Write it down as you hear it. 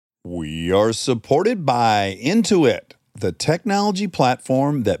We are supported by Intuit, the technology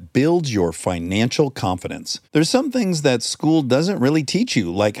platform that builds your financial confidence. There's some things that school doesn't really teach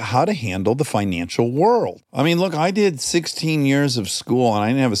you, like how to handle the financial world. I mean, look, I did 16 years of school and I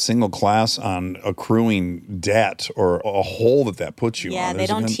didn't have a single class on accruing debt or a hole that puts you on. Yeah, they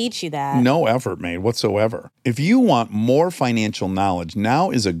don't teach you that. No effort made whatsoever. If you want more financial knowledge, now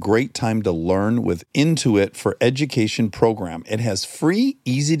is a great time to learn with Intuit for Education program. It has free,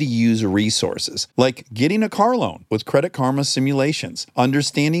 easy-to-use resources like getting a car loan with Credit Karma simulations,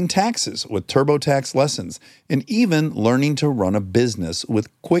 understanding taxes with TurboTax lessons, and even learning to run a business with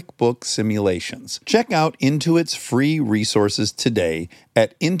QuickBooks simulations. Check out Intuit's free resources today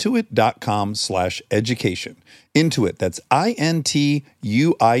at intuit.com/education. Intuit, that's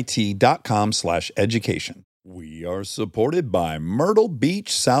INTUIT.com/education. We are supported by Myrtle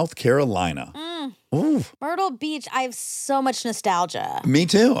Beach, South Carolina. Ooh. Myrtle Beach, I have so much nostalgia. Me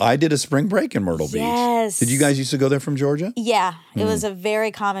too. I did a spring break in Myrtle Beach. Yes. Did you guys used to go there from Georgia? Yeah, it was a very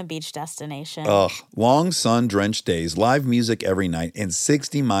common beach destination. Long sun-drenched days, live music every night, and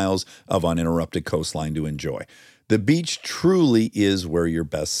 60 miles of uninterrupted coastline to enjoy. The beach truly is where your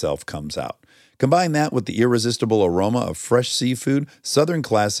best self comes out. Combine that with the irresistible aroma of fresh seafood, Southern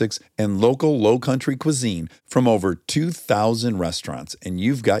classics, and local low-country cuisine from over 2,000 restaurants, and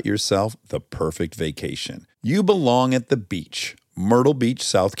you've got yourself the perfect vacation. You belong at the beach, Myrtle Beach,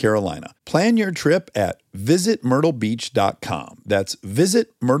 South Carolina. Plan your trip at visitmyrtlebeach.com. That's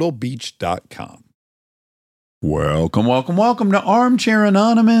visitmyrtlebeach.com. Welcome to Armchair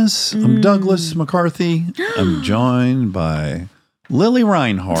Anonymous. I'm Douglas McCarthy. I'm joined by Lily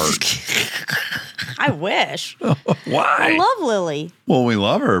Reinhardt. I wish. Why? I love Lily. Well, we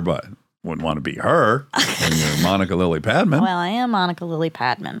love her, but wouldn't want to be her when you're Monica Lily Padman. Well, I am Monica Lily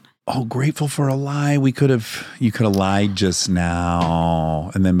Padman. Oh, grateful for a lie. You could have lied just now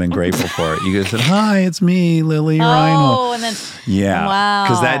and then been grateful for it. You could have said, "Hi, it's me, Lily Reinhold." Oh, and then yeah,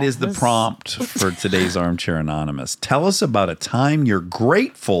 because that is the prompt for today's Armchair Anonymous. Tell us about a time you're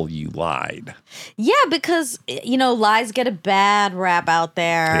grateful you lied. Yeah, because lies get a bad rap out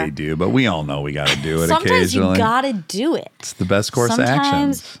there. They do, but we all know we got to do it Sometimes occasionally. You got to do it. It's the best course of action.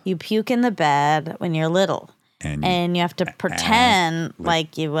 Sometimes you puke in the bed when you're little. And you have to pretend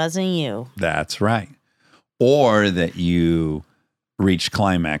like it wasn't you. That's right. Or that you reached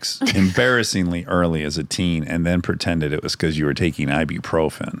climax embarrassingly early as a teen and then pretended it was because you were taking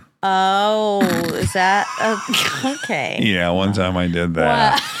ibuprofen. Oh, is that okay? Yeah, one time I did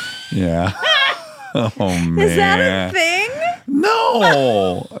that. What? Yeah. Oh, man. Is that a thing?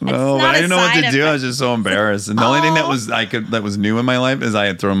 No, but I didn't know what to do. I was just so embarrassed. And the only thing that was new in my life is I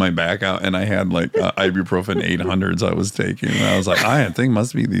had thrown my back out and I had like ibuprofen 800s I was taking. And I was like, I think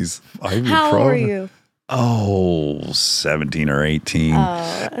must be these ibuprofen. How old were you? Oh, 17 or 18.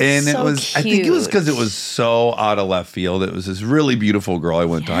 And it was, I think it was because it was so out of left field. It was this really beautiful girl I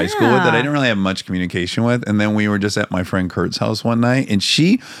went to high school with that I didn't really have much communication with. And then we were just at my friend Kurt's house one night and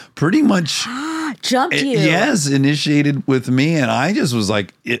she pretty much jumped you. Yes, initiated with me. And I just was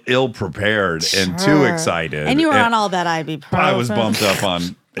like ill prepared and too excited. And you were on all that ibuprofen. I was bumped up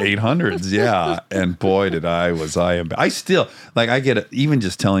on 800s, yeah. And boy, I still, like, I get, even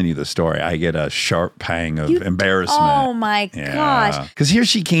just telling you the story, I get a sharp pang of embarrassment. Oh my gosh. Because here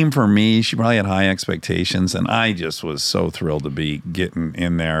she came for me. She probably had high expectations. And I just was so thrilled to be getting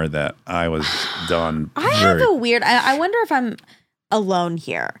in there that I was done. I wonder if I'm alone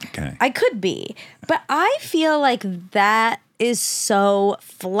here. Okay. I could be. But I feel like that is so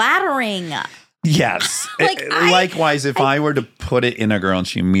flattering. Yes. Likewise, if I were to put it in a girl and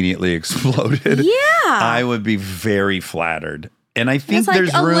she immediately exploded, I would be very flattered. And I think it's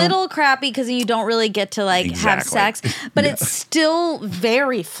there's a room. Little crappy because you don't really get to have sex, but it's still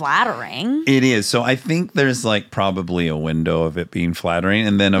very flattering. It is. So I think there's probably a window of it being flattering.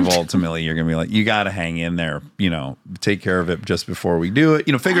 And then ultimately you're going to be like, you got to hang in there, take care of it just before we do it,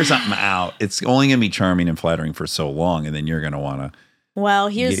 figure something out. It's only going to be charming and flattering for so long. And then you're going to want to. Well,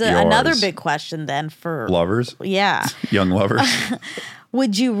 here's another big question then for lovers. Yeah. Young lovers.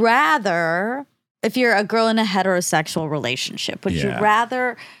 Would you rather, if you're a girl in a heterosexual relationship, would you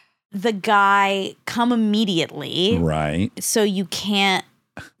rather the guy come immediately? Right. So you can't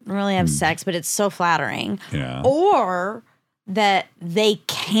really have sex, but it's so flattering. Yeah. Or that they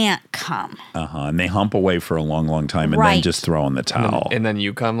can't come. And they hump away for a long, long time and then just throw in the towel. And then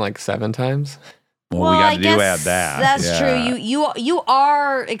you come 7 times? Well, we got to add that. That's true. You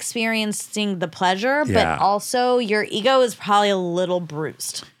are experiencing the pleasure, but also your ego is probably a little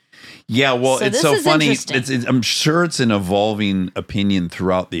bruised. Yeah, well, it's so funny. I'm sure it's an evolving opinion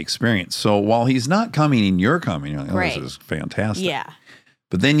throughout the experience. So while he's not coming and you're coming, you're like, this is fantastic. Yeah.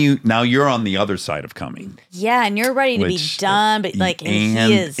 But then now you're on the other side of coming. Yeah, and you're ready to be done, but like, and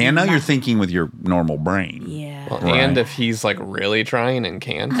he is. And now you're thinking with your normal brain. Yeah. Well, and if he's like really trying and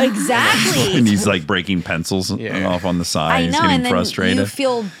can't. Exactly. And he's like breaking pencils off on the side. I know, he's getting and then frustrated. you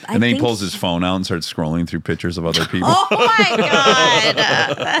feel, and then he pulls his phone out and starts scrolling through pictures of other people. Oh my God.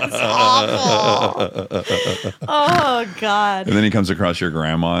 That's awful. Oh God. And then he comes across your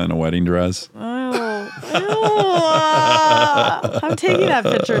grandma in a wedding dress. I'm taking that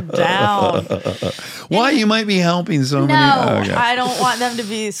picture down. Why? You might be helping so many. No, I don't want them to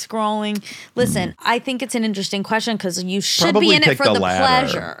be scrolling. Listen, I think it's an interesting question because you should be in it for the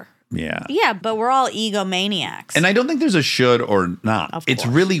pleasure. Yeah. Yeah, but we're all egomaniacs. And I don't think there's a should or not. Of It's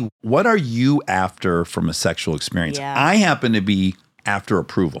course. really, what are you after from a sexual experience? Yeah. I happen to be after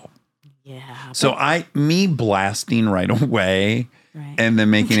approval. Yeah. So me blasting right away Right. and then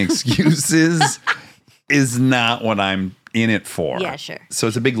making excuses is not what I'm in it for. Yeah, sure. So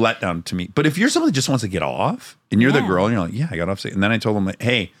it's a big letdown to me. But if you're someone that just wants to get off and you're the Yeah. girl and you're like, yeah, I got off. And then I told them, like,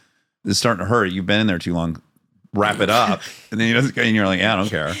 hey, this is starting to hurt. You've been in there too long. Wrap it up. And then you're like, yeah, I don't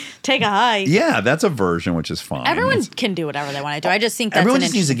care. Take a hike. Yeah, that's a version, which is fine. Everyone can do whatever they want to do. I just think that's Everyone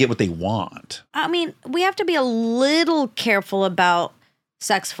just needs to get what they want. I mean, we have to be a little careful about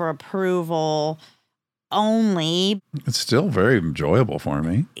sex for approval only. It's still very enjoyable for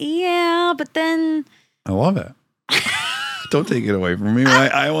me. Yeah, but then I love it. Don't take it away from me.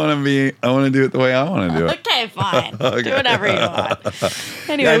 I want to do it the way I want to do it. okay, fine. Okay. Do whatever you want.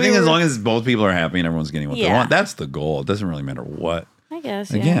 Anyway, Yeah, I think as long as both people are happy and everyone's getting what they Yeah. want, that's the goal. It doesn't really matter what. I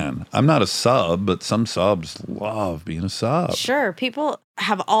guess. Yeah. Again, I'm not a sub, but some subs love being a sub. Sure, people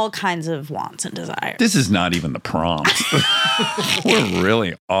have all kinds of wants and desires. This is not even the prompt. We're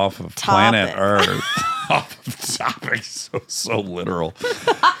really off of planet Earth. Off of topic. So literal.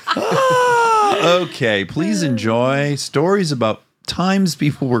 Okay, please enjoy stories about times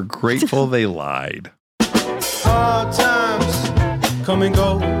people were grateful they lied. Hard times come and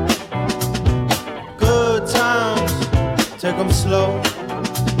go. Good times, take them slow.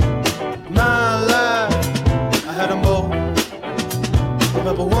 My life, I had them both.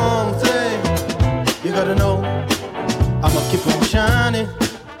 Remember one thing, you gotta know, I'ma keep on shining.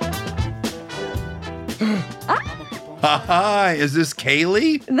 Hi, is this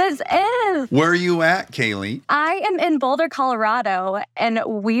Kaylee? This is. Where are you at, Kaylee? I am in Boulder, Colorado, and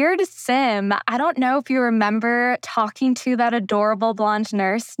weird Sim. I don't know if you remember talking to that adorable blonde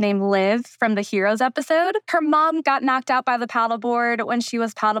nurse named Liv from the Heroes episode. Her mom got knocked out by the paddleboard when she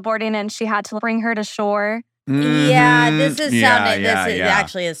was paddleboarding, and she had to bring her to shore. Yeah, this is sounding. Yeah, this is yeah.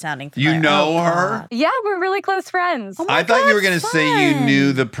 actually is sounding familiar. You know her? God. Yeah, we're really close friends. Oh my I thought God, you were going to say you fun.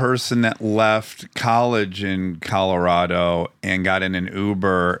 knew the person that left college in Colorado and got in an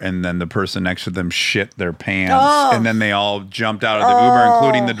Uber, and then the person next to them shit their pants, Oh. and then they all jumped out of the Uber,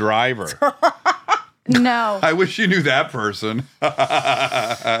 including the driver. No. I wish you knew that person.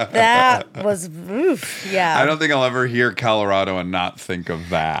 That was oof. Yeah. I don't think I'll ever hear Colorado and not think of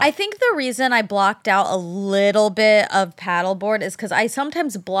that. I think the reason I blocked out a little bit of paddleboard is because I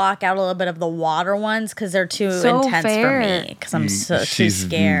sometimes block out a little bit of the water ones because they're too So intense for fair. me because I'm too She's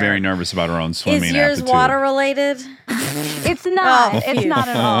scared. very nervous about her own swimming Is yours aptitude. water related? It's not. Oh, It's phew. not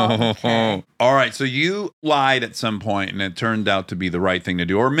at all. Okay. All right, so you lied at some point, and it turned out to be the right thing to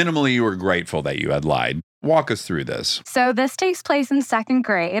do, or minimally you were grateful that you had lied. Walk us through this. So this takes place in second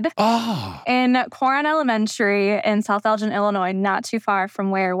grade Oh, in Corin Elementary in South Elgin, Illinois, not too far from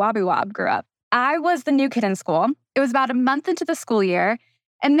where Wobby Wob grew up. I was the new kid in school. It was about a month into the school year,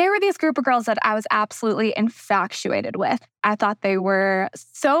 and there were these group of girls that I was absolutely infatuated with. I thought they were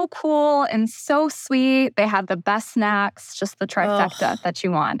so cool and so sweet. They had the best snacks, just the trifecta that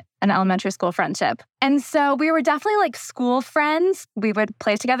you want, an elementary school friendship. And so we were definitely like school friends. We would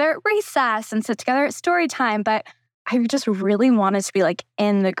play together at recess and sit together at story time, but I just really wanted to be like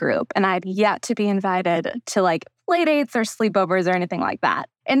in the group, and I'd yet to be invited to like play dates or sleepovers or anything like that.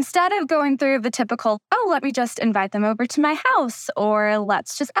 Instead of going through the typical, oh, let me just invite them over to my house, or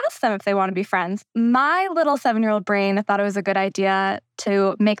let's just ask them if they want to be friends, my little 7-year-old brain thought it was a good idea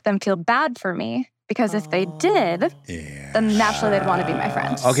to make them feel bad for me. Because if they did, yeah. then naturally they'd want to be my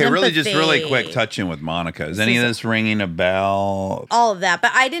friend. Okay, really Sympathy. quick, touch in with Monica. Is any of this ringing a bell? All of that.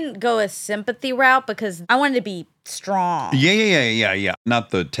 But I didn't go a sympathy route because I wanted to be strong. Yeah. Not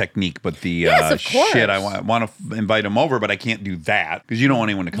the technique, but the Yes, of course. shit. I want to invite them over, but I can't do that because you don't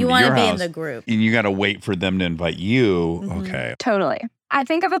want anyone to come You to want your to be house. in the group. And you got to wait for them to invite you. Okay. Totally. I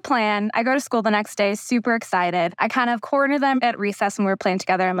think of a plan. I go to school the next day, super excited. I kind of corner them at recess when we were playing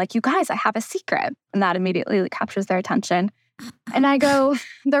together. I'm like, you guys, I have a secret. And that immediately captures their attention. And I go,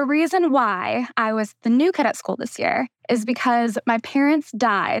 the reason why I was the new kid at school this year is because my parents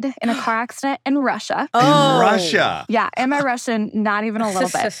died in a car accident in Russia. In Russia? Yeah. Am I Russian? Not even a little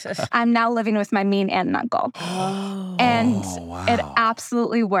bit. I'm now living with my mean aunt and uncle. And it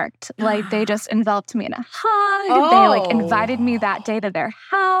absolutely worked. Like, they just enveloped me in a hug. They, like, invited me that day to their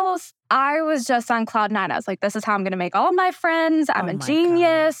house. I was just on cloud nine. I was like, this is how I'm going to make all my friends. I'm a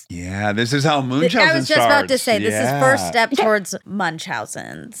genius. God. Yeah, this is how Munchausen starts. I was just about to say, this is first step towards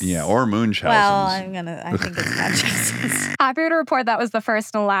Munchausen's. Yeah, or Munchausen's. Well, I think it's Munchausen's. Happy to report that was the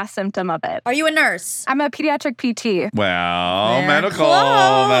first and last symptom of it. Are you a nurse? I'm a pediatric PT. Well, They're medical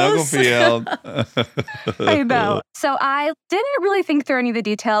close. field. I know. So I didn't really think through any of the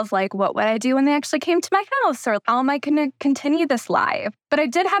details, like what would I do when they actually came to my house, or how am I going to continue this live? But I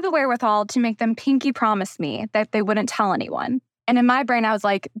did have the wherewithal to make them pinky promise me that they wouldn't tell anyone. And in my brain, I was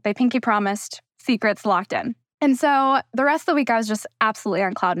like, they pinky promised, secrets locked in. And so the rest of the week, I was just absolutely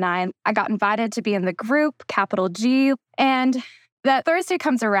on cloud nine. I got invited to be in the group, capital G. And that Thursday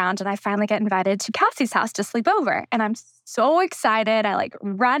comes around and I finally get invited to Cassie's house to sleep over. And I'm so excited. I like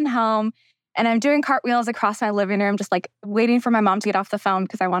run home and I'm doing cartwheels across my living room, just like waiting for my mom to get off the phone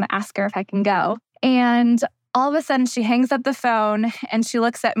because I want to ask her if I can go. And all of a sudden she hangs up the phone and she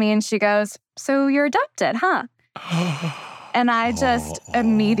looks at me and she goes, "So you're adopted, huh?" And I just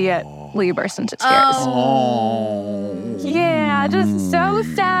immediately burst into tears. Yeah, just so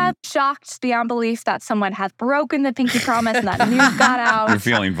sad, shocked beyond belief that someone had broken the pinky promise and that news got out. You're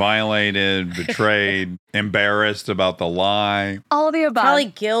feeling violated, betrayed, embarrassed about the lie. All of the above. Probably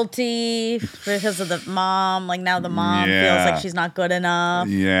guilty because of the mom. Like, now the mom feels like she's not good enough.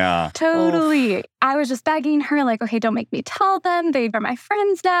 Yeah. Totally. Oof. I was just begging her, like, okay, don't make me tell them. They are my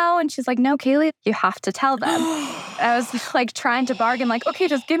friends now. And she's like, no, Kaylee, you have to tell them. I was like trying to bargain, like, okay,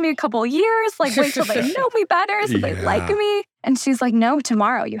 just give me a couple years. Like, wait till they know me better so they like me. And she's like, no,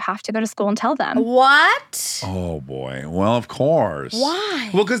 tomorrow you have to go to school and tell them. What? Oh, boy. Well, of course. Why?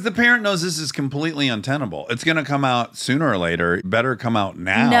 Well, because the parent knows this is completely untenable. It's going to come out sooner or later. It better come out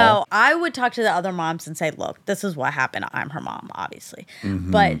now. No, I would talk to the other moms and say, look, this is what happened. I'm her mom, obviously.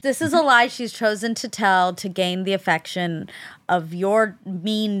 But this is a lie she's chosen to tell to gain the affection of your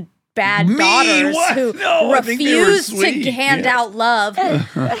mean bad daughters What? who No, I think they were refuse sweet. to hand out love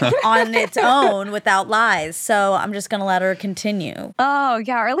on its own without lies. So I'm just going to let her continue. Oh,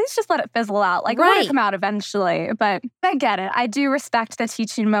 yeah, or at least just let it fizzle out. Like, it will Right. come out eventually. But I get it. I do respect the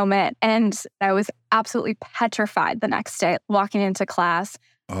teaching moment. And I was absolutely petrified the next day walking into class.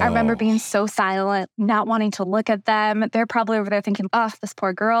 I remember being so silent, not wanting to look at them. They're probably over there thinking, oh, this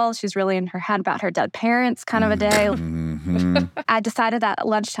poor girl, she's really in her head about her dead parents kind of a day. I decided that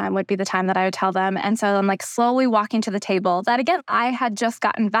lunchtime would be the time that I would tell them. And so I'm like slowly walking to the table that, again, I had just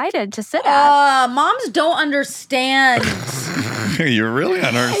got invited to sit at. Moms don't understand. You're really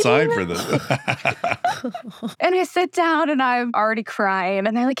on our side for this. And I sit down and I'm already crying.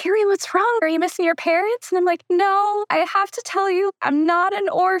 And they're like, Carrie, what's wrong? Are you missing your parents? And I'm like, no, I have to tell you, I'm not an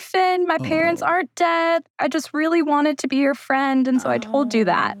orphan. My parents aren't dead. I just really wanted to be your friend. And so I told you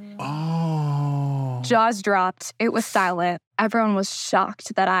that. Jaws dropped. It was silent. Everyone was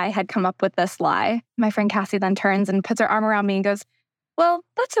shocked that I had come up with this lie. My friend Cassie then turns and puts her arm around me and goes, well,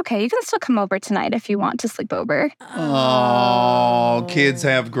 that's okay. You can still come over tonight if you want to sleep over. Oh, kids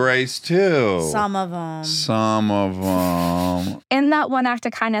have grace too. Some of them. Some of them. In that one act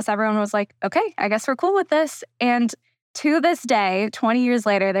of kindness, everyone was like, okay, I guess we're cool with this. And to this day, 20 years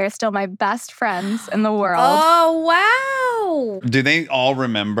later, they're still my best friends in the world. Oh, wow. Do they all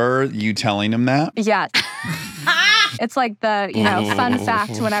remember you telling them that? Yeah. It's like the, fun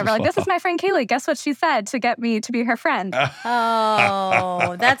fact whenever, like, this is my friend Kaylee. Guess what she said to get me to be her friend?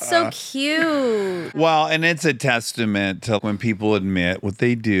 Oh, that's so cute. Well, and it's a testament to when people admit what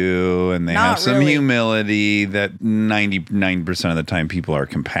they do and they Not have some really. humility that 99% of the time people are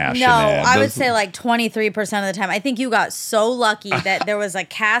compassionate. No, I would Those- say like 23% of the time. I think you got so lucky that there was a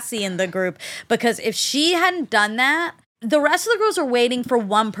Cassie in the group, because if she hadn't done that, the rest of the girls are waiting for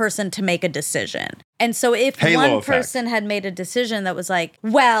one person to make a decision. And so if Halo one effect. person had made a decision that was like,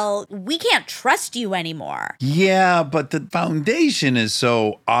 well, we can't trust you anymore. Yeah, but the foundation is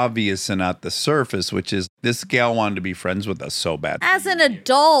so obvious and at the surface, which is this gal wanted to be friends with us so bad. As an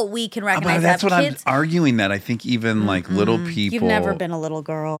adult, we can But recognize that's that. what Kids, I'm arguing, that I think even like little people. you've never been a little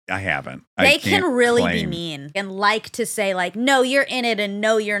girl. I haven't. They I can can't really claim. be mean and like to say like, no, you're in it and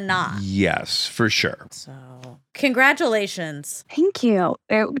no, you're not. Yes, for sure. So congratulations. Thank you.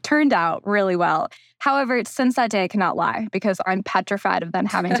 It turned out really well. However, since that day, I cannot lie because I'm petrified of then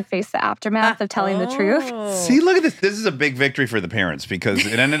having to face the aftermath of telling the truth. See, look at this. This is a big victory for the parents because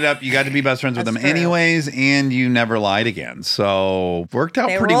it ended up you got to be best friends with them That's true. anyways, and you never lied again. So worked out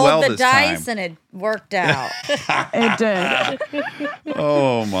They pretty rolled well the this dice time. and it worked out. It did.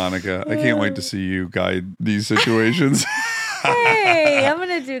 Oh, Monica, I can't wait to see you guide these situations. Hey, I'm going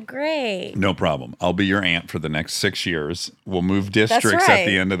to do great. No problem. I'll be your aunt for the next 6 years. We'll move districts right. at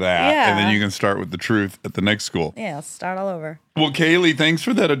the end of that. Yeah. And then you can start with the truth at the next school. Yeah, I'll start all over. Well, Kaylee, thanks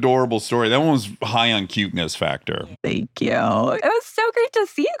for that adorable story. That one was high on cuteness factor. Thank you. It was so great to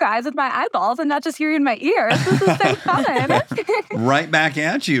see you guys with my eyeballs and not just hear you in my ears. This is so fun. Right back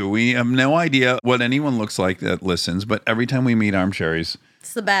at you. We have no idea what anyone looks like that listens, but every time we meet Armcharies,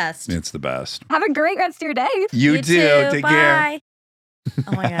 It's the best. it's the best. Have a great rest of your day. You too. too. Take Bye. care.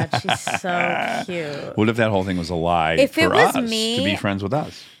 Oh my God, she's so cute. What if that whole thing was a lie If for it was us me- to be friends with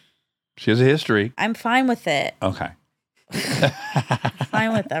us? She has a history. I'm fine with it. Okay.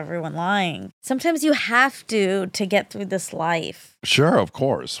 Fine with everyone lying. Sometimes you have to get through this life. Sure, of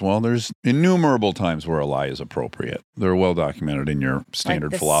course. Well, there's innumerable times where a lie is appropriate. They're well documented in your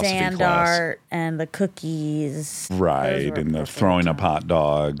standard like the philosophy sand class. art and the cookies. Right, Those were and the appropriate throwing up times. hot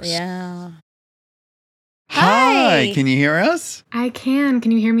dogs. Yeah. Hi, Hi. can you hear us? I can.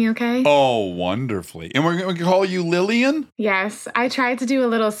 Can you hear me okay? Oh, wonderfully. And we're going to call you Lillian? Yes. I tried to do a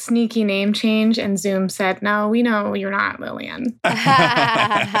little sneaky name change and Zoom said, no, we know you're not Lillian.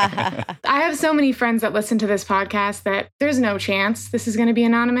 I have so many friends that listen to this podcast that there's no chance this is going to be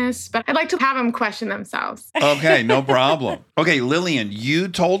anonymous, but I'd like to have them question themselves. Okay, no problem. Okay, Lillian, you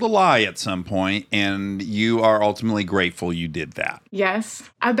told a lie at some point, and you are ultimately grateful you did that. Yes.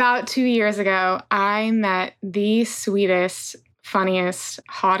 About 2 years ago, I met the sweetest, funniest,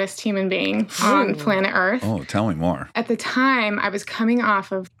 hottest human being on planet Earth. Oh, tell me more. At the time, I was coming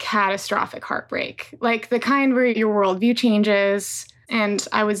off of catastrophic heartbreak, like the kind where your worldview changes. And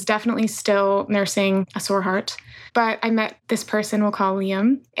I was definitely still nursing a sore heart. But I met this person we'll call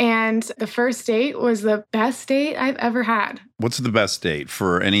Liam. And the first date was the best date I've ever had. What's the best date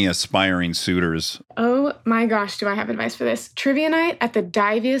for any aspiring suitors? Oh my gosh, do I have advice for this? Trivia night at the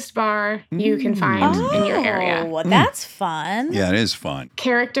diviest bar you can find in your area. Oh, that's fun. Yeah, it is fun.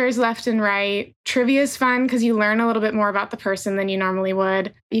 Characters left and right. Trivia is fun because you learn a little bit more about the person than you normally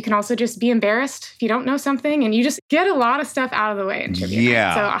would. You can also just be embarrassed if you don't know something, and you just get a lot of stuff out of the way in trivia.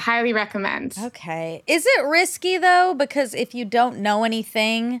 Yeah. So I highly recommend. Okay. Is it risky though? Because if you don't know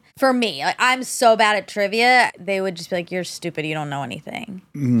anything, for me, like, I'm so bad at trivia, they would just be like, you're stupid, you don't know anything.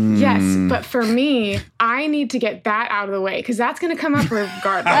 Yes, but for me, I need to get that out of the way because that's going to come up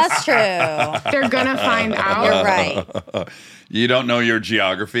regardless. That's true. They're going to find out. You're right. You don't know your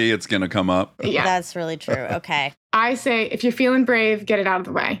geography, it's going to come up. Yeah. That's really true. Okay. I say, if you're feeling brave, get it out of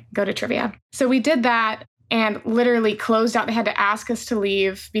the way. Go to trivia. So we did that and literally closed out. They had to ask us to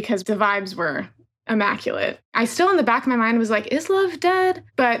leave because the vibes were immaculate. I still in the back of my mind was like, is love dead?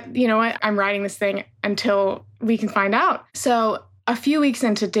 But you know what? I'm writing this thing until we can find out. So a few weeks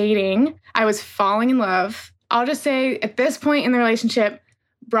into dating, I was falling in love. I'll just say at this point in the relationship,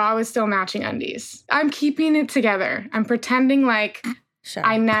 bra was still matching undies. I'm keeping it together. I'm pretending like Sure.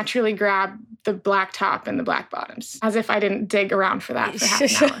 I naturally grab the black top and the black bottoms, as if I didn't dig around for that for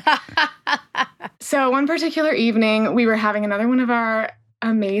half an hour. So one particular evening, we were having another one of our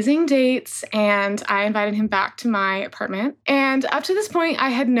amazing dates, and I invited him back to my apartment. And up to this point, I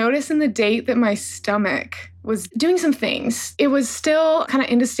had noticed in the date that my stomach was doing some things. It was still kind of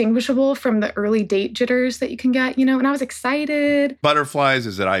indistinguishable from the early date jitters that you can get, you know, and I was excited. Butterflies,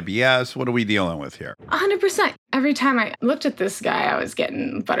 is it IBS? What are we dealing with here? 100%. Every time I looked at this guy, I was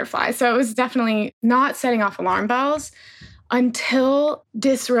getting butterflies. So it was definitely not setting off alarm bells until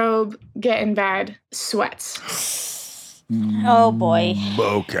disrobe, get in bed, sweats. Oh boy.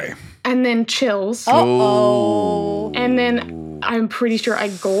 Okay. And then chills. Oh. And then I'm pretty sure I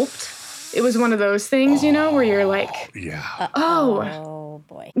gulped. It was one of those things, you know, where you're like, Yeah. Oh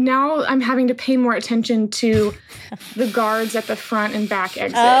boy. now I'm having to pay more attention to the guards at the front and back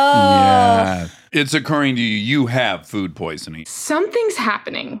exit. Yeah. It's occurring to you, you have food poisoning. Something's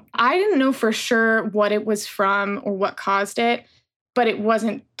happening. I didn't know for sure what it was from or what caused it, but it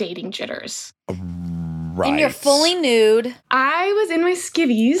wasn't dating jitters. Right. And you're fully nude. I was in my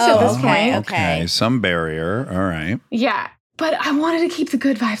skivvies at Oh, this okay. point. Okay, some barrier. All right. Yeah. But I wanted to keep the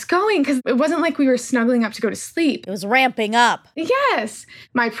good vibes going because it wasn't like we were snuggling up to go to sleep. It was ramping up. Yes.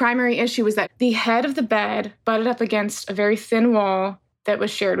 My primary issue was that the head of the bed butted up against a very thin wall that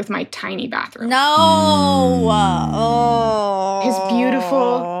was shared with my tiny bathroom. No. Oh. His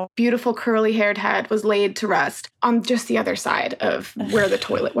beautiful, beautiful curly haired head was laid to rest on just the other side of where the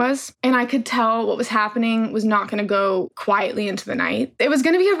toilet was. And I could tell what was happening was not going to go quietly into the night. It was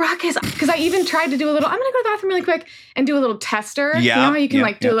going to be a ruckus because I even tried to do a little, I'm going to go to the bathroom really quick and do a little tester. You know how you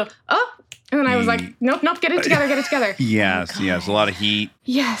can do a little, and then I was like, nope, get it together. Yes, a lot of heat.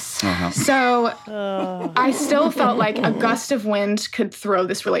 Yes. So I still felt like a gust of wind could throw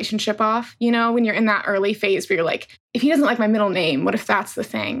this relationship off. You know, when you're in that early phase where you're like, if he doesn't like my middle name, what if that's the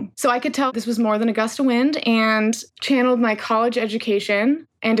thing? So I could tell this was more than a gust of wind and channeled my college education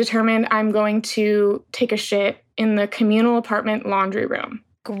and determined I'm going to take a shit in the communal apartment laundry room.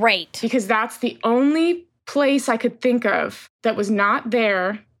 Great. Because that's the only place I could think of that was not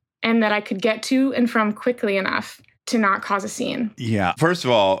there and that I could get to and from quickly enough to not cause a scene. Yeah. First of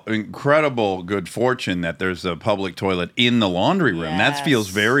all, incredible good fortune that there's a public toilet in the laundry room. Yes. That feels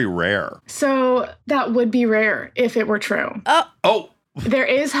very rare. So that would be rare if it were true. Oh. There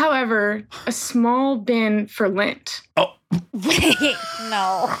is, however, a small bin for lint. Oh. Wait,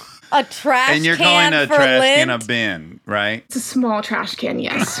 no. A trash can. And you're calling a for trash lint? can a bin, right? It's a small trash can,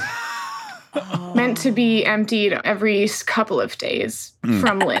 yes. Meant to be emptied every couple of days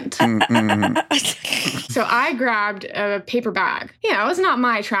from lint. So I grabbed a paper bag. Yeah, it was not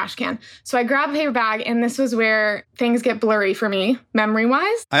my trash can. So I grabbed a paper bag, and this was where things get blurry for me,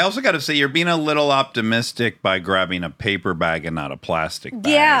 memory-wise. I also got to say, you're being a little optimistic by grabbing a paper bag and not a plastic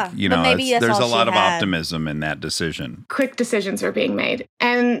bag. Yeah, you but know, maybe that's there's all a lot she of had. optimism in that decision. Quick decisions are being made.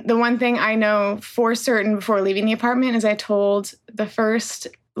 And the one thing I know for certain before leaving the apartment is I told the first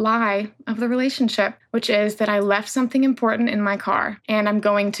lie of the relationship, which is that I left something important in my car and I'm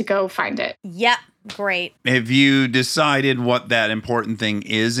going to go find it. Yep. Great. Have you decided what that important thing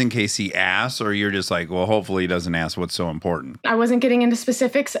is in case he asks, or you're just like, well, hopefully he doesn't ask what's so important? I wasn't getting into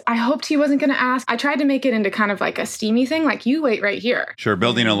specifics. I hoped he wasn't going to ask. I tried to make it into kind of like a steamy thing, like you wait right here. Sure,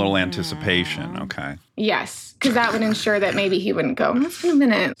 building a little anticipation. Okay. Yes, because that would ensure that maybe he wouldn't go, let's wait a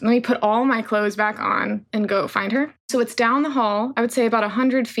minute. Let me put all my clothes back on and go find her. So it's down the hall. I would say about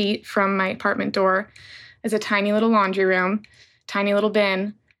 100 feet from my apartment door is a tiny little laundry room, tiny little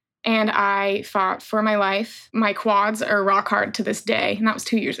bin. And I fought for my life. My quads are rock hard to this day. And that was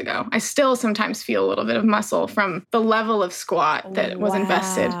 2 years ago. I still sometimes feel a little bit of muscle from the level of squat that was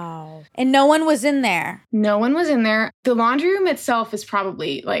invested. And no one was in there. No one was in there. The laundry room itself is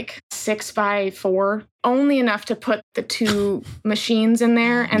probably like 6 by 4, only enough to put the 2 machines in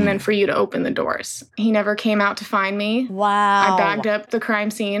there and then for you to open the doors. He never came out to find me. Wow. I bagged up the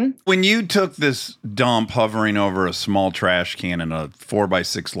crime scene. When you took this dump hovering over a small trash can in a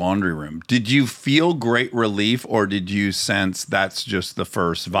 4x6 laundry room, did you feel great relief, or did you sense that's just the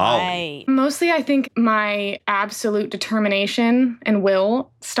first volley? Right. Mostly, I think my absolute determination and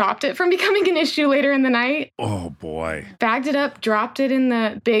will stopped it from becoming an issue later in the night. Oh, boy. Bagged it up, dropped it in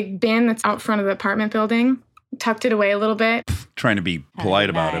the big bin that's out front of the apartment building, tucked it away a little bit. Trying to be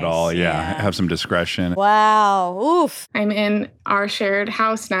polite about it all. Yeah. Yeah. Have some discretion. Wow. Oof. I'm in our shared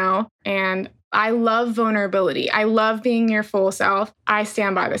house now, and I love vulnerability. I love being your full self. I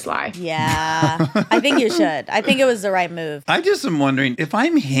stand by this lie. Yeah. I think you should. I think it was the right move. I just am wondering, if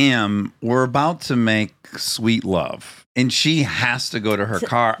I'm him, we're about to make sweet love and she has to go to her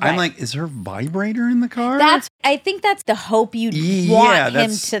car. Right. I'm like, is her vibrator in the car? I think that's the hope you want him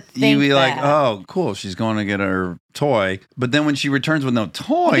to think. You'd be like, that. oh, cool. She's going to get her toy. But then when she returns with no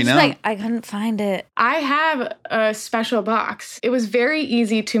toy, He's now like, I couldn't find it. I have a special box. It was very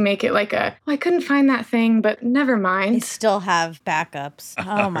easy to make it like I couldn't find that thing, but never I mind. still have backups.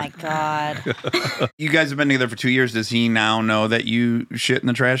 Oh my God. you guys have been together for 2 years. Does he now know that you shit in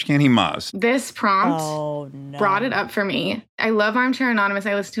the trash can? He must. This prompt Oh no. brought it up for me. I love Armchair Anonymous.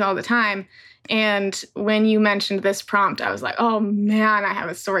 I listen to it all the time. And when you mentioned this prompt, I was like, oh man, I have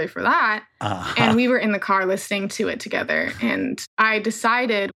a story for that. And we were in the car listening to it together. And I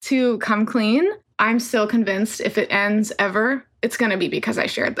decided to come clean. I'm still convinced if it ends ever, it's going to be because I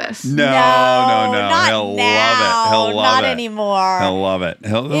shared this. No. Not He'll now. love it. He'll love Not it. anymore. He'll love it.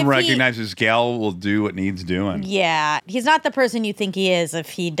 He'll If recognize his gal will do what needs doing. Yeah. He's not the person you think he is if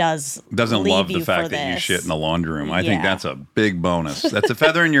he doesn't Doesn't leave love the you fact for that you this. shit in the laundry room. I think Yeah. that's a big bonus. That's a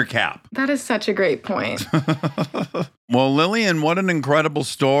feather in your cap. That is such a great point. Well, Lillian, what an incredible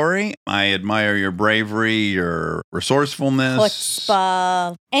story. I admire your bravery, your resourcefulness.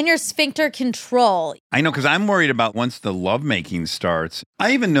 Chutzpah. And your sphincter control. I know, because I'm worried about once the lovemaking starts.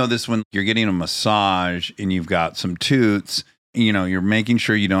 I even know this when you're getting a massage and you've got some toots you're making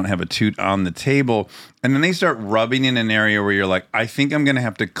sure you don't have a toot on the table. And then they start rubbing in an area where you're like, I think I'm going to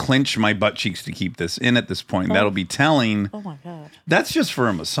have to clench my butt cheeks to keep this in at this point. That'll be telling. Oh my God. That's just for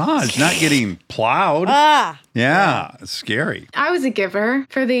a massage, not getting plowed. Yeah, it's scary. I was a giver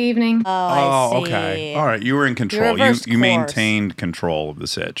for the evening. Oh, I see. Okay. All right. You were in control. You maintained control of the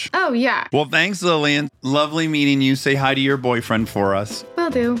sitch. Oh, yeah. Well, thanks, Lillian. Lovely meeting you. Say hi to your boyfriend for us. Will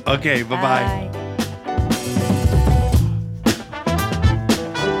do. Okay. Bye-bye. Bye.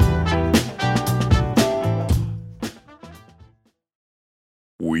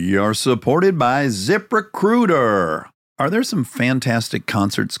 We are supported by ZipRecruiter. Are there some fantastic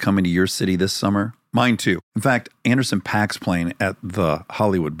concerts coming to your city this summer? Mine too. In fact, Anderson .Paak's playing at the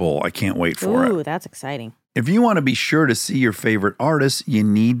Hollywood Bowl. I can't wait for it. Ooh, that's exciting. If you want to be sure to see your favorite artists, you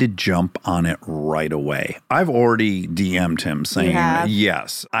need to jump on it right away. I've already DM'd him saying,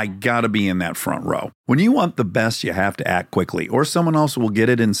 yes, I got to be in that front row. When you want the best, you have to act quickly, or someone else will get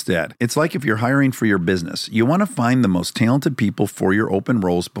it instead. It's like if you're hiring for your business. You want to find the most talented people for your open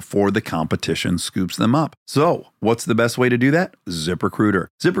roles before the competition scoops them up. So, what's the best way to do that? ZipRecruiter.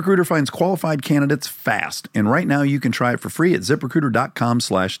 ZipRecruiter finds qualified candidates fast, and right now you can try it for free at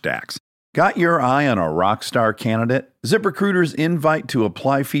ZipRecruiter.com/Dax. Got your eye on a rock star candidate? ZipRecruiter's invite to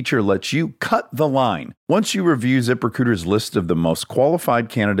apply feature lets you cut the line. Once you review ZipRecruiter's list of the most qualified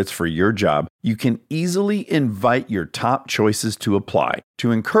candidates for your job, you can easily invite your top choices to apply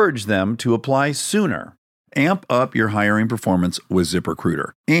to encourage them to apply sooner. Amp up your hiring performance with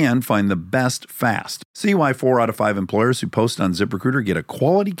ZipRecruiter and find the best fast. See why 4 out of 5 employers who post on ZipRecruiter get a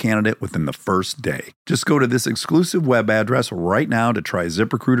quality candidate within the first day. Just go to this exclusive web address right now to try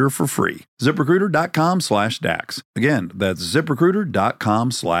ZipRecruiter for free. ZipRecruiter.com/Dax. Again, that's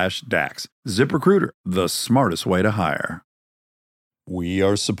ZipRecruiter.com/Dax. ZipRecruiter, the smartest way to hire. We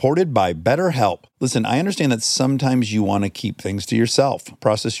are supported by BetterHelp. Listen, I understand that sometimes you want to keep things to yourself,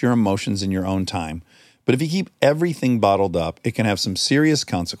 process your emotions in your own time. But if you keep everything bottled up, it can have some serious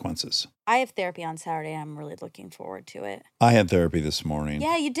consequences. I have therapy on Saturday. I'm really looking forward to it. I had therapy this morning.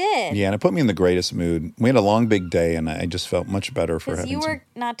 Yeah, you did. Yeah, and it put me in the greatest mood. We had a long, big day, and I just felt much better for having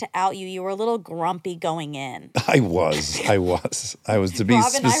not to out you, you were a little grumpy going in. I was to be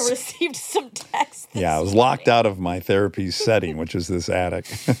Rob and I received some texts. Yeah, I was locked out of my therapy setting, which is this attic.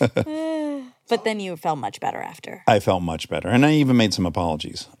 But then you felt much better after. I felt much better. And I even made some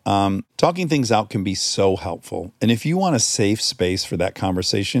apologies. Talking things out can be so helpful. And if you want a safe space for that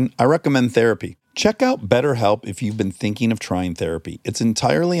conversation, I recommend therapy. Check out BetterHelp if you've been thinking of trying therapy. It's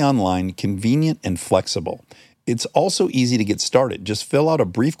entirely online, convenient, and flexible. It's also easy to get started. Just fill out a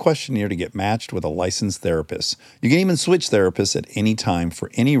brief questionnaire to get matched with a licensed therapist. You can even switch therapists at any time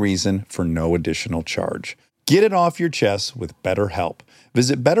for any reason for no additional charge. Get it off your chest with BetterHelp.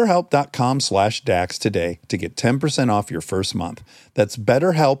 Visit BetterHelp.com/Dax today to get 10% off your first month. That's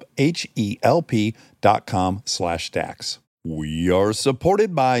BetterHelp, HELP.com/Dax. We are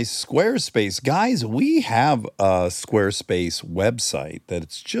supported by Squarespace. Guys, we have a Squarespace website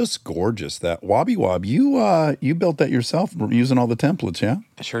that's just gorgeous. That Wobby Wob, you built that yourself using all the templates, yeah?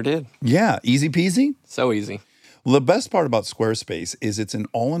 I sure did. Yeah, easy peasy? So easy. Well, the best part about Squarespace is it's an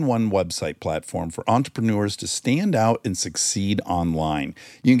all-in-one website platform for entrepreneurs to stand out and succeed online.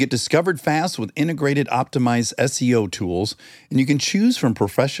 You can get discovered fast with integrated, optimized SEO tools, and you can choose from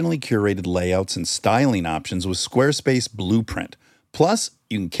professionally curated layouts and styling options with Squarespace Blueprint. Plus,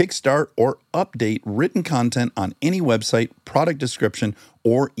 you can kickstart or update written content on any website, product description,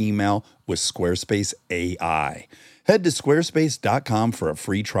 or email with Squarespace AI. Head to squarespace.com for a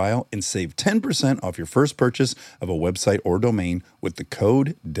free trial and save 10% off your first purchase of a website or domain with the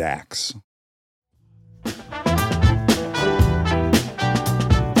code DAX.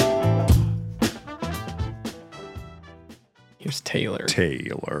 Here's Taylor.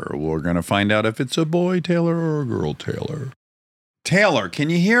 We're going to find out if it's a boy Taylor or a girl Taylor. Taylor,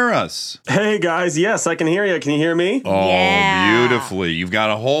 can you hear us? Hey, guys. Yes, I can hear you. Can you hear me? Oh, yeah. Beautifully. You've got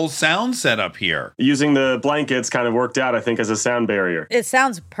a whole sound set up here. Using the blankets kind of worked out, I think, as a sound barrier. It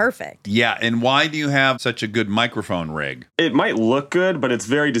sounds perfect. Yeah, and why do you have such a good microphone rig? It might look good, but it's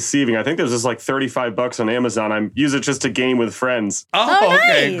very deceiving. I think there's just like $35 on Amazon. I use it just to game with friends. Oh,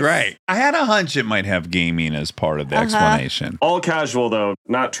 okay, nice. Great. I had a hunch it might have gaming as part of the explanation. All casual, though.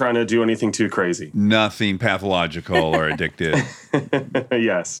 Not trying to do anything too crazy. Nothing pathological or addictive.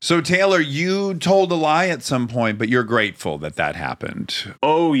 Yes. So, Taylor, you told a lie at some point, but you're grateful that that happened.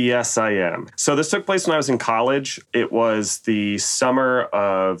 Oh, yes, I am. So this took place when I was in college. It was the summer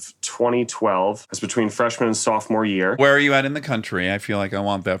of 2012. It was between freshman and sophomore year. Where are you at in the country? I feel like I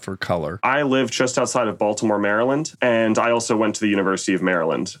want that for color. I live just outside of Baltimore, Maryland, and I also went to the University of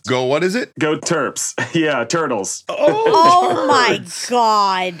Maryland. Go, what is it? Go Terps. Yeah, Turtles. Oh my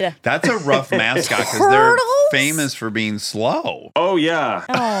God. That's a rough mascot because they're famous for being slow. Oh, yeah.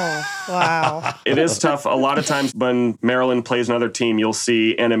 Oh, wow. It is tough. A lot of times when Maryland plays another team, you'll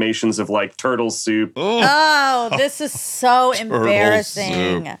see animations of like turtle soup. Oh, this is so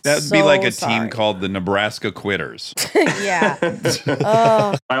embarrassing. That'd be like a team called the Nebraska Quitters. Yeah.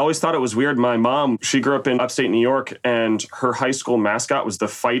 I always thought it was weird. My mom, she grew up in upstate New York, and her high school mascot was the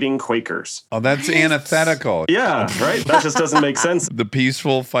Fighting Quakers. Oh, that's antithetical. Yeah, right? That just doesn't make sense. The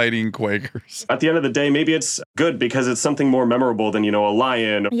peaceful fighting Quakers. At the end of the day, maybe it's good because it's something more memorable than, a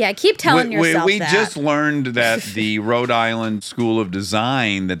lion. Yeah, keep telling yourself we that. just learned that the Rhode Island School of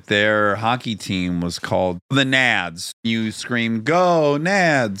Design, that their hockey team was called the Nads. You scream, "Go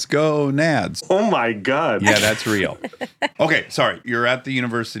Nads, go Nads." Oh my God. Yeah, that's real. Okay, sorry. You're at the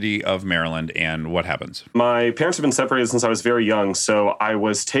University of Maryland, and what happens? My parents have been separated since I was very young, so I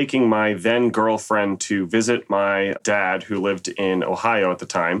was taking my then girlfriend to visit my dad, who lived in Ohio at the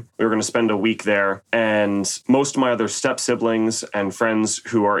time. We were going to spend a week there, and most of my other step-siblings and friends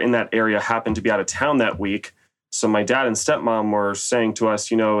who are in that area happened to be out of town that week. So my dad and stepmom were saying to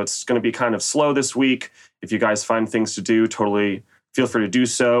us, it's going to be kind of slow this week. If you guys find things to do, totally feel free to do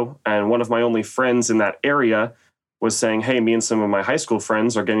so. And one of my only friends in that area was saying, hey, me and some of my high school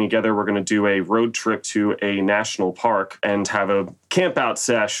friends are getting together. We're going to do a road trip to a national park and have a camp out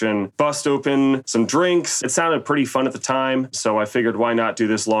session, bust open some drinks. It sounded pretty fun at the time. So I figured, why not do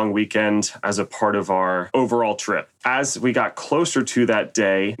this long weekend as a part of our overall trip? As we got closer to that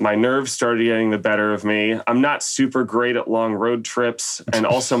day, my nerves started getting the better of me. I'm not super great at long road trips. And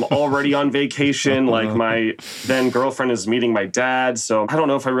also I'm already on vacation. Like my then girlfriend is meeting my dad. So I don't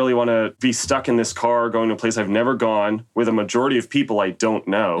know if I really want to be stuck in this car going to a place I've never gone with a majority of people I don't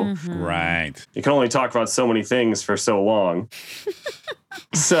know. Mm-hmm. Right. You can only talk about so many things for so long.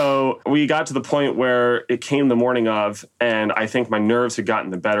 So we got to the point where it came the morning of, and I think my nerves had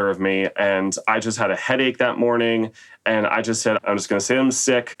gotten the better of me, and I just had a headache that morning, and I just said, I'm just going to say I'm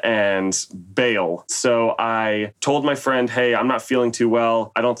sick and bail. So I told my friend, hey, I'm not feeling too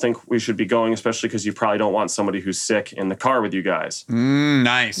well. I don't think we should be going, especially because you probably don't want somebody who's sick in the car with you guys.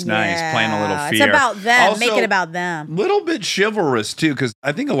 Nice. Playing a little fear. It's about them. Also, Make it about them. Little bit chivalrous, too, because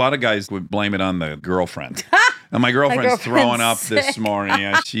I think a lot of guys would blame it on the girlfriend. And my girlfriend's throwing up this morning.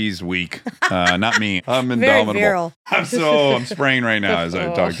 Yeah, she's weak. Not me. I'm indomitable. Very virile. I'm spraying right now as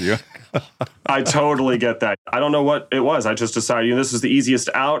I talk to you. I totally get that. I don't know what it was. I just decided, this is the easiest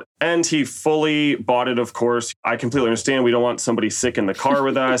out. And he fully bought it, of course. I completely understand. We don't want somebody sick in the car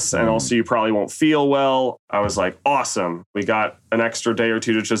with us. And also, you probably won't feel well. I was like, awesome. We got an extra day or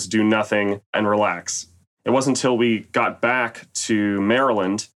two to just do nothing and relax. It wasn't until we got back to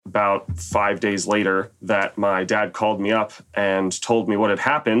Maryland about 5 days later that my dad called me up and told me what had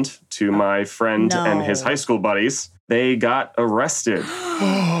happened to my friend and his high school buddies. They got arrested,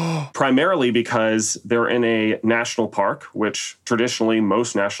 primarily because they're in a national park, which traditionally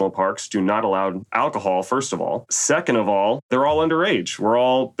most national parks do not allow alcohol, first of all. Second of all, they're all underage. We're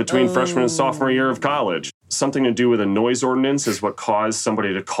all between freshman and sophomore year of college. Something to do with a noise ordinance is what caused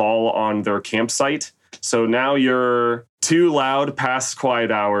somebody to call on their campsite. So now you're too loud past quiet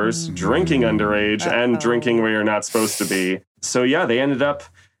hours, drinking underage, and drinking where you're not supposed to be. So yeah, they ended up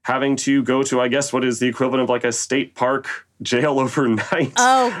having to go to, I guess, what is the equivalent of like a state park jail overnight.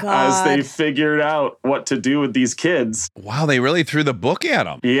 Oh, God. As they figured out what to do with these kids. Wow, they really threw the book at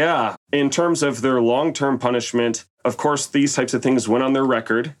them. Yeah. In terms of their long-term punishment, of course, these types of things went on their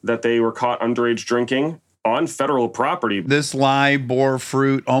record, that they were caught underage drinking on federal property. This lie bore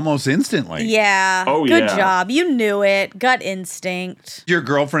fruit almost instantly. Yeah. Oh, Good yeah. job. You knew it. Gut instinct. Your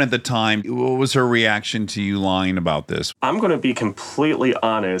girlfriend at the time, what was her reaction to you lying about this? I'm going to be completely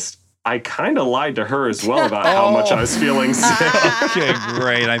honest. I kind of lied to her as well about how much I was feeling sick. Okay,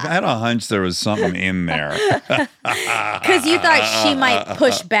 great. I had a hunch there was something in there. Because you thought she might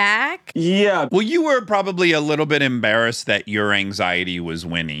push back? Yeah. Well, you were probably a little bit embarrassed that your anxiety was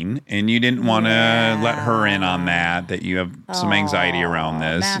winning, and you didn't want to let her in on that you have some anxiety around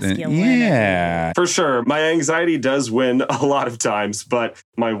this. Masculinity. For sure. My anxiety does win a lot of times, but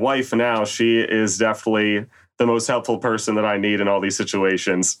my wife now, she is definitely the most helpful person that I need in all these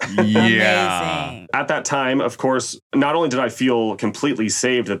situations. Yeah. Amazing. At that time, of course, not only did I feel completely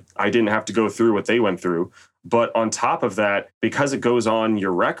saved that I didn't have to go through what they went through, But on top of that, because it goes on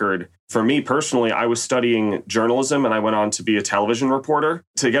your record, for me personally, I was studying journalism and I went on to be a television reporter.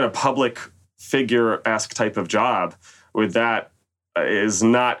 To get a public figure-esque type of job with that is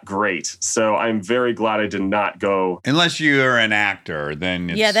not great. So I'm very glad I did not go. Unless you're an actor, then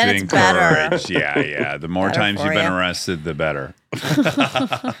it's then it's better. encouraged. Yeah. The more Better times for you've been you. arrested, the better.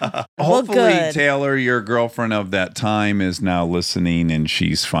 Well, Hopefully, good. Taylor, your girlfriend of that time, is now listening and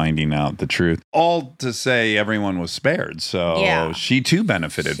she's finding out the truth. All to say, everyone was spared. So Yeah. she too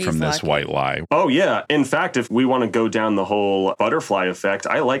benefited She's from this lucky. white lie. Oh, yeah. In fact, if we want to go down the whole butterfly effect,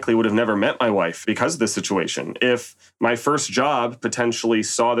 I likely would have never met my wife because of this situation. If my first job potentially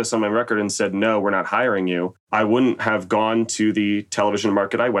saw this on my record and said, no, we're not hiring you, I wouldn't have gone to the television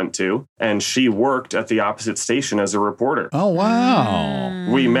market I went to. And she worked at the opposite station as a reporter. Oh, wow.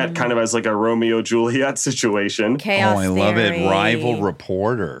 We met kind of as like a Romeo-Juliet situation. Chaos Oh, I love it. theory. Rival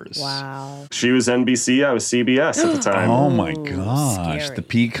reporters. Wow. She was NBC, I was CBS at the time. Oh, my Ooh, gosh. scary. The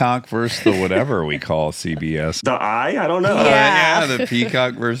peacock versus the whatever we call CBS. The Eye? I don't know. Yeah. The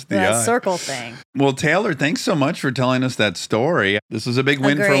peacock versus the That eye. circle thing. Well, Taylor, thanks so much for telling us that story. This was a big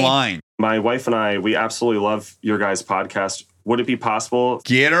win for Agreed. Line. My wife and I, we absolutely love your guys' podcast. Would it be possible?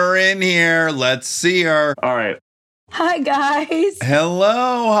 Get her in here. Let's see her. All right. Hi, guys.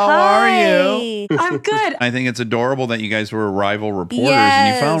 Hello, how are you? Hi. I'm good. I think it's adorable that you guys were rival reporters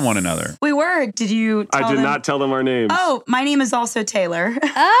and you found one another. We were. Did you tell I did them? not tell them our names. Oh, my name is also Taylor.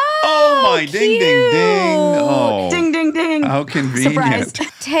 Oh, my ding, ding, ding. Oh, Ding, ding, ding. how convenient. Surprised.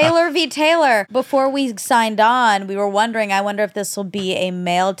 Taylor v. Taylor. Before we signed on, we were wondering, I wonder if this will be a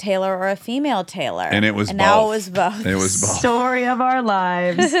male Taylor or a female Taylor. And it was and both. now it was both. It was both. Story of our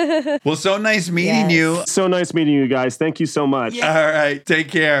lives. Well, so nice meeting Yes. you. So nice meeting you guys. Thank you so much. All right, take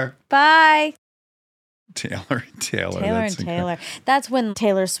care. Bye. Taylor and Taylor. Taylor that's and Taylor. That's when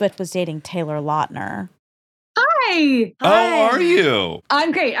Taylor Swift was dating Taylor Lautner. Hi. How are you?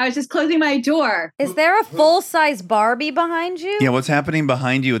 I'm great. I was just closing my door. Is there a full-size Barbie behind you? Yeah, what's happening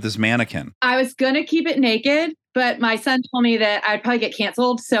behind you with this mannequin? I was going to keep it naked, but my son told me that I'd probably get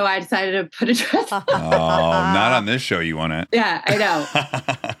canceled. So I decided to put a dress on. Oh, not on this show you want it. Yeah, I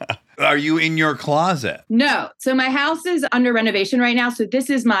know. Are you in your closet? No. So my house is under renovation right now. So this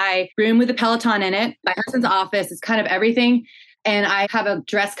is my room with a Peloton in it. My husband's office is kind of everything. And I have a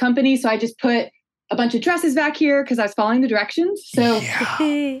dress company. So I just put a bunch of dresses back here because I was following the directions. So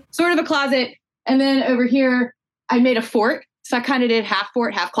sort of a closet. And then over here, I made a fort. So I kind of did half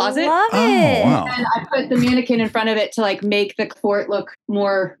fort, half closet. Love Oh, it. wow. And I put the mannequin in front of it to like make the fort look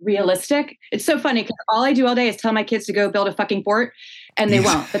more realistic. It's so funny because all I do all day is tell my kids to go build a fucking fort and they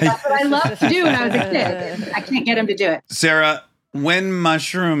won't. But that's what I loved to do when I was a kid. I can't get them to do it. Sarah, when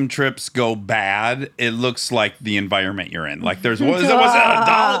mushroom trips go bad, it looks like the environment you're in. Like there's was a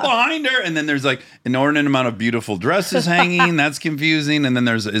doll behind her, and then there's like an inordinate amount of beautiful dresses hanging. That's confusing. And then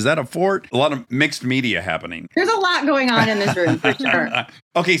is that a fort? A lot of mixed media happening. There's a lot going on in this room for sure.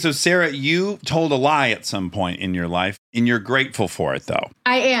 Okay, so Sarah, you told a lie at some point in your life, and you're grateful for it, though.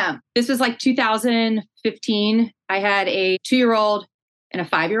 I am. This was like 2015. I had a 2-year-old and a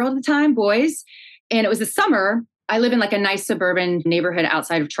 5-year-old at the time, boys. And it was the summer. I live in like a nice suburban neighborhood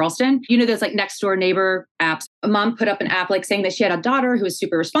outside of Charleston. You know, there's like next door neighbor apps. A mom put up an app like saying that she had a daughter who was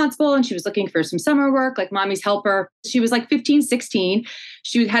super responsible and she was looking for some summer work, like mommy's helper. She was like 15, 16.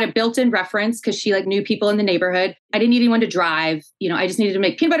 She had a built-in reference because she like knew people in the neighborhood. I didn't need anyone to drive. You know, I just needed to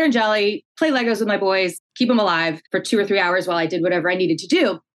make peanut butter and jelly, play Legos with my boys, keep them alive for 2 or 3 hours while I did whatever I needed to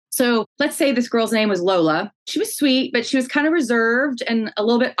do. So let's say this girl's name was Lola. She was sweet, but she was kind of reserved and a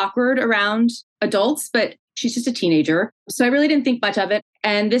little bit awkward around adults, but she's just a teenager. So I really didn't think much of it.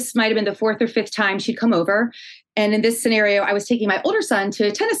 And this might have been the 4th or 5th time she'd come over. And in this scenario, I was taking my older son to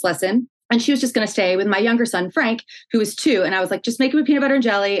a tennis lesson and she was just going to stay with my younger son, Frank, who was 2. And I was like, just make him a peanut butter and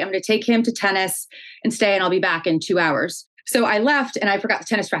jelly. I'm going to take him to tennis and stay and I'll be back in 2 hours. So I left and I forgot the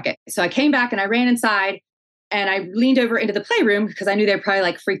tennis racket. So I came back and I ran inside and I leaned over into the playroom because I knew they were probably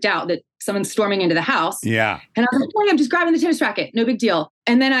like freaked out that someone's storming into the house. Yeah. And I was like, hey, I'm just grabbing the tennis racket. No big deal.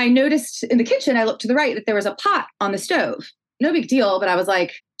 And then I noticed in the kitchen, I looked to the right that there was a pot on the stove. No big deal. But I was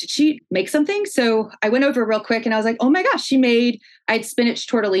like, did she make something? So I went over real quick and I was like, oh my gosh, I had spinach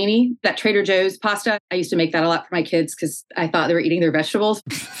tortellini, that Trader Joe's pasta. I used to make that a lot for my kids because I thought they were eating their vegetables.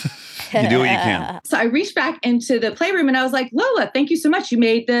 You do what you can. So I reached back into the playroom and I was like, Lola, thank you so much. You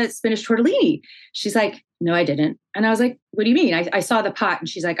made the spinach tortellini. She's like, no, I didn't. And I was like, what do you mean? I saw the pot. And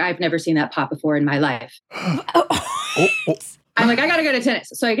she's like, I've never seen that pot before in my life. I'm like, I got to go to tennis.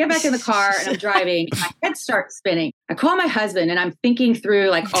 So I get back in the car and I'm driving. And my head starts spinning. I call my husband and I'm thinking through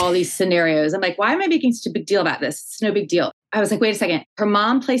like all these scenarios. I'm like, why am I making such a big deal about this? It's no big deal. I was like, wait a second. Her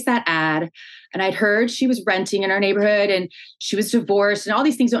mom placed that ad and I'd heard she was renting in our neighborhood and she was divorced and all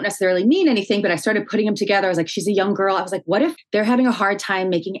these things don't necessarily mean anything, but I started putting them together. I was like, she's a young girl. I was like, what if they're having a hard time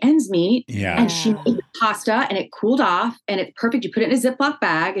making ends meet? Yeah. And she made the pasta and it cooled off and it's perfect. You put it in a Ziploc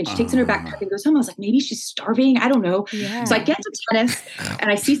bag and she takes it in her backpack and goes home. I was like, maybe she's starving. I don't know. Yeah. So I get to tennis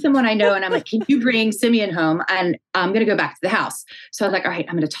and I see someone I know and I'm like, can you bring Simeon home? And I'm going to go back to the house. So I was like, all right,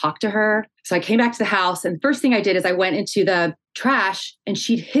 I'm going to talk to her. So I came back to the house and the first thing I did is I went into the trash and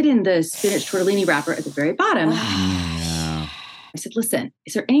she'd hidden the spinach tortellini wrapper at the very bottom. Yeah. I said, listen,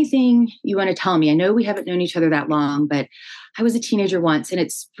 is there anything you want to tell me? I know we haven't known each other that long, but I was a teenager once and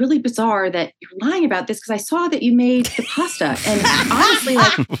it's really bizarre that you're lying about this because I saw that you made the pasta. And honestly,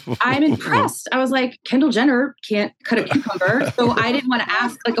 like, I'm impressed. I was like, Kendall Jenner can't cut a cucumber. So I didn't want to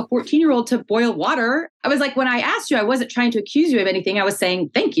ask like a 14-year-old to boil water. I was like, when I asked you, I wasn't trying to accuse you of anything. I was saying,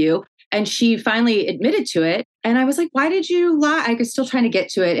 thank you. And she finally admitted to it. And I was like, why did you lie? I was still trying to get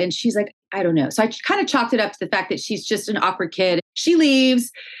to it. And she's like, I don't know. So I kind of chalked it up to the fact that she's just an awkward kid. She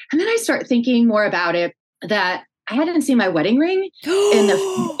leaves. And then I start thinking more about it, that I hadn't seen my wedding ring in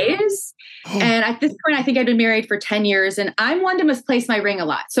the days. And at this point, I think I'd been married for 10 years and I'm one to misplace my ring a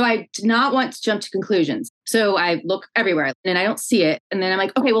lot. So I did not want to jump to conclusions. So I look everywhere and I don't see it. And then I'm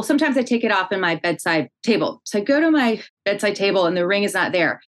like, okay, well, sometimes I take it off in my bedside table. So I go to my bedside table and the ring is not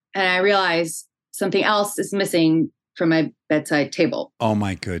there. And I realize something else is missing from my bedside table. Oh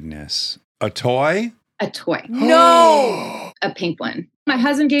my goodness. A toy? A toy. No. A pink one. My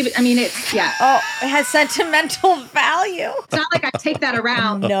husband gave it. I mean, it's, yeah. Oh, it has sentimental value. It's not like I take that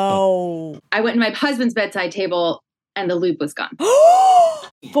around. No. I went to my husband's bedside table and the loop was gone.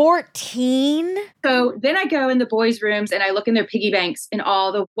 14? So then I go in the boys' rooms and I look in their piggy banks and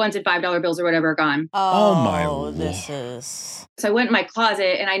all the $1 and $5 bills or whatever are gone. Oh, my Lord. This is... So I went in my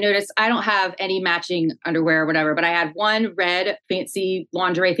closet and I noticed I don't have any matching underwear or whatever, but I had one red fancy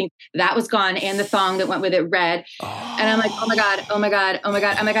lingerie thing that was gone and the thong that went with it red. And I'm like, oh my God, oh my God, oh my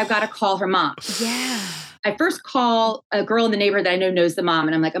God. I'm like, I've got to call her mom. Yeah. I first call a girl in the neighborhood that I know knows the mom.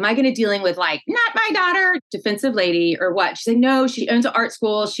 And I'm like, am I going to dealing with like, not my daughter, defensive lady or what? She's like, no, she owns an art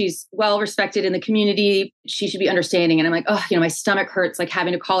school. She's well respected in the community. She should be understanding. And I'm like, oh, my stomach hurts, like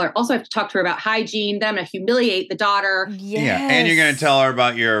having to call her. Also, I have to talk to her about hygiene. Then I'm going to humiliate the daughter. Yes. Yeah. And you're going to tell her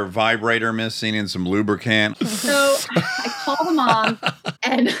about your vibrator missing and some lubricant. So I call the mom.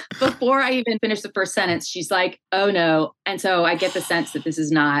 And before I even finish the first sentence, she's like, oh no. And so I get the sense that this is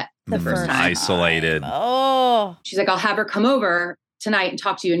not the first time. Isolated. Oh. She's like, I'll have her come over tonight and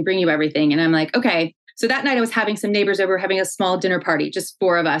talk to you and bring you everything. And I'm like, okay. So that night I was having some neighbors over, having a small dinner party, just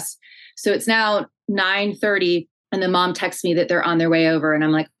 4 of us. So it's now 9:30 and the mom texts me that they're on their way over. And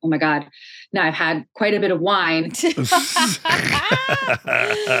I'm like, oh my God, now I've had quite a bit of wine. And sometimes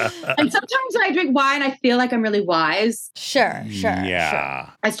when I drink wine, I feel like I'm really wise. Sure. Yeah.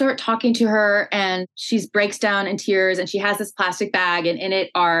 I start talking to her and she breaks down in tears and she has this plastic bag and in it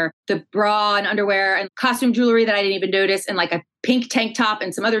are the bra and underwear and costume jewelry that I didn't even notice and like a pink tank top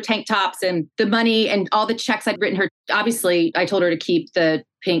and some other tank tops and the money and all the checks I'd written her. Obviously, I told her to keep the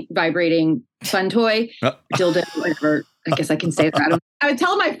pink vibrating fun toy, dildo, whatever. I guess I can say that. I would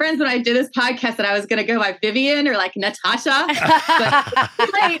tell my friends when I did this podcast that I was going to go by Vivian or like Natasha, but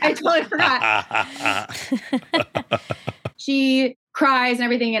I totally forgot. She cries and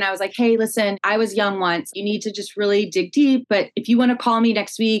everything. And I was like, hey, listen, I was young once. You need to just really dig deep. But if you want to call me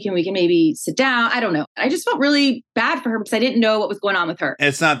next week and we can maybe sit down, I don't know. I just felt really bad for her because I didn't know what was going on with her.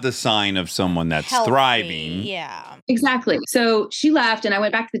 It's not the sign of someone that's Healthy, thriving. Yeah. Exactly. So she left and I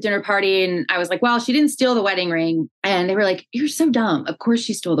went back to the dinner party and I was like, well, she didn't steal the wedding ring. And they were like, you're so dumb. Of course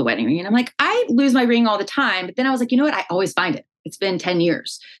she stole the wedding ring. And I'm like, I lose my ring all the time. But then I was like, you know what? I always find it. It's been 10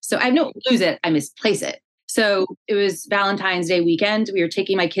 years. So I don't lose it. I misplace it. So it was Valentine's Day weekend. We were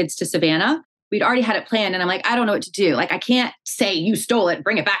taking my kids to Savannah. We'd already had it planned. And I'm like, I don't know what to do. Like, I can't say you stole it,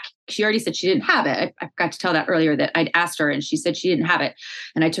 bring it back. She already said she didn't have it. I forgot to tell that earlier that I'd asked her and she said she didn't have it.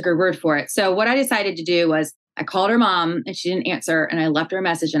 And I took her word for it. So what I decided to do was I called her mom and she didn't answer. And I left her a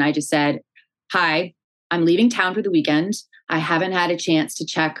message and I just said, hi, I'm leaving town for the weekend. I haven't had a chance to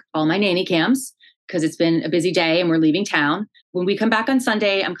check all my nanny cams because it's been a busy day and we're leaving town. When we come back on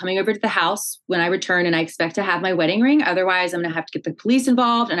Sunday, I'm coming over to the house when I return and I expect to have my wedding ring. Otherwise, I'm going to have to get the police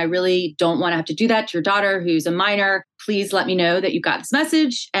involved. And I really don't want to have to do that to your daughter who's a minor. Please let me know that you got this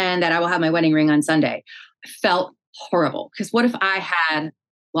message and that I will have my wedding ring on Sunday. I felt horrible because what if I had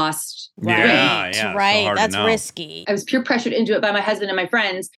lost the ring? Yeah, so right. That's know. risky. I was peer pressured into it by my husband and my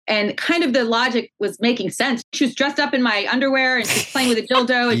friends. And kind of the logic was making sense. She was dressed up in my underwear and she's playing with a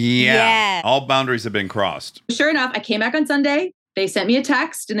dildo. And Yeah. Yes. All boundaries have been crossed. sure enough, I came back on Sunday. They sent me a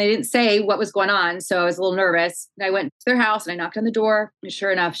text and they didn't say what was going on. So I was a little nervous. And I went to their house and I knocked on the door. And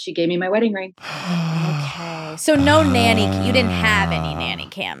sure enough, she gave me my wedding ring. Okay. So no nanny, you didn't have any nanny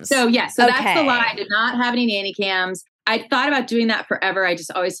cams. So that's the lie. I did not have any nanny cams. I thought about doing that forever. I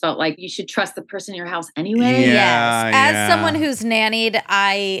just always felt like you should trust the person in your house anyway. Yes. As someone who's nannied,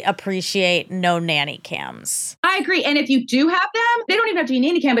 I appreciate no nanny cams. I agree. And if you do have them, they don't even have to be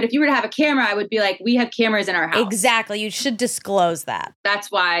nanny cam. But if you were to have a camera, I would be like, we have cameras in our house. Exactly. You should disclose that.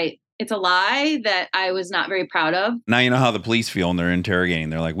 That's why it's a lie that I was not very proud of. Now you know how the police feel when they're interrogating.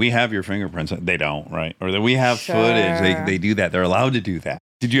 They're like, we have your fingerprints. They don't, right? Or that we have footage. They do that. They're allowed to do that.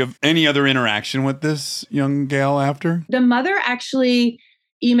 Did you have any other interaction with this young gal after? The mother actually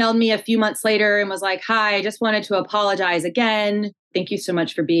emailed me a few months later and was like, hi, I just wanted to apologize again. Thank you so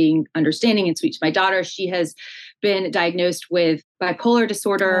much for being understanding and sweet to my daughter. She has been diagnosed with bipolar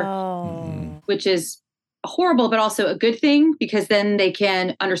disorder, which is horrible, but also a good thing because then they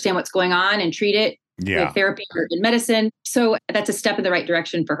can understand what's going on and treat it with therapy or in medicine. So that's a step in the right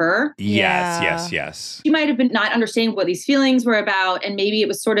direction for her. Yes. She might have been not understanding what these feelings were about. And maybe it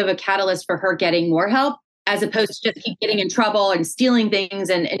was sort of a catalyst for her getting more help as opposed to just keep getting in trouble and stealing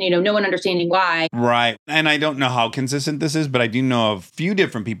things and no one understanding why. Right. And I don't know how consistent this is, but I do know a few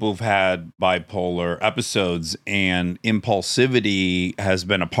different people who've had bipolar episodes and impulsivity has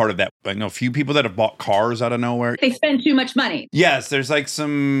been a part of that. I know a few people that have bought cars out of nowhere. They spend too much money. Yes, there's like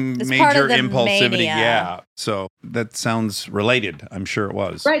some major impulsivity. Mania. Yeah. So that sounds related. I'm sure it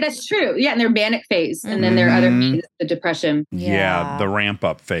was. Right. That's true. Yeah. And their manic phase. And then there are other phases, the depression. Yeah. The ramp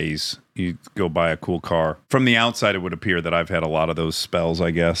up phase. You go buy a cool car. From the outside, it would appear that I've had a lot of those spells, I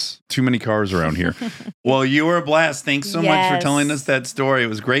guess. Too many cars around here. Well, you were a blast. Thanks so much for telling us that story. It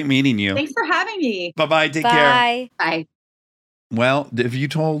was great meeting you. Thanks for having me. Bye-bye. Take care. Bye. Well, have you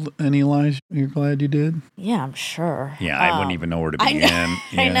told any lies you're glad you did? Yeah, I'm sure. Yeah, I wouldn't even know where to begin.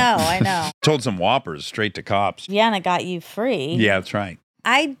 I know. Told some whoppers straight to cops. Yeah, and it got you free. Yeah, that's right.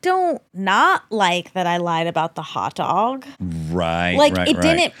 I don't not like that I lied about the hot dog. Right. It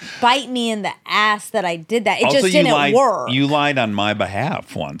didn't bite me in the ass that I did that. It also, just didn't work. You lied on my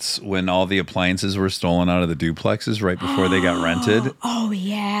behalf once when all the appliances were stolen out of the duplexes right before they got rented. Oh,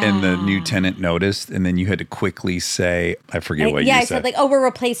 yeah. And the new tenant noticed, and then you had to quickly say, I forget what you said. Yeah, I said we're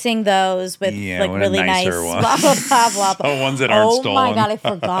replacing those with really nice one. blah, blah, blah, blah. Ones that aren't stolen. Oh my God, I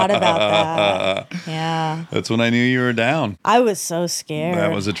forgot about that. Yeah. That's when I knew you were down. I was so scared.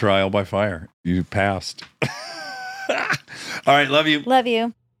 That was a trial by fire. You passed. All right, love you. Love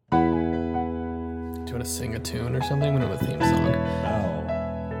you. Do you want to sing a tune or something? We don't have a theme song.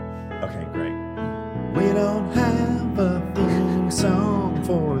 Oh. Okay, great. We don't have a theme song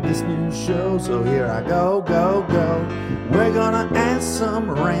for this new show, so here I go. We're gonna ask some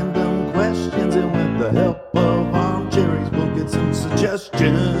random questions, and with the help of Armchair, we'll get some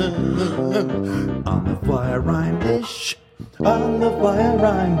suggestions. On the fly rhyme dish. On the fly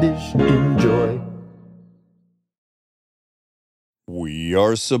rhyme dish. Enjoy. We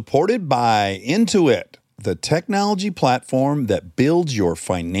are supported by Intuit, the technology platform that builds your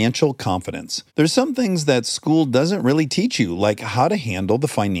financial confidence. There's some things that school doesn't really teach you, like how to handle the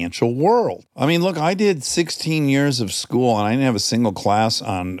financial world. I mean, look, I did 16 years of school and I didn't have a single class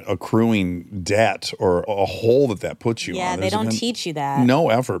on accruing debt or a hole that puts you on. Yeah, they don't teach you that. No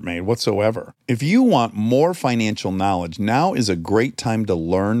effort made whatsoever. If you want more financial knowledge, now is a great time to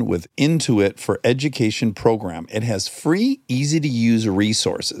learn with Intuit for Education program. It has free, easy-to-use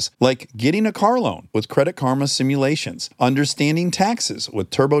resources like getting a car loan with Credit Karma simulations, understanding taxes with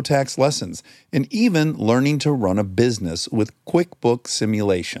TurboTax lessons, and even learning to run a business with QuickBooks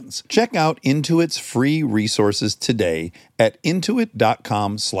simulations. Check out Intuit's free resources today at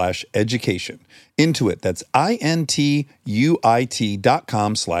intuit.com/education. Intuit, that's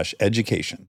INTUIT.com/education.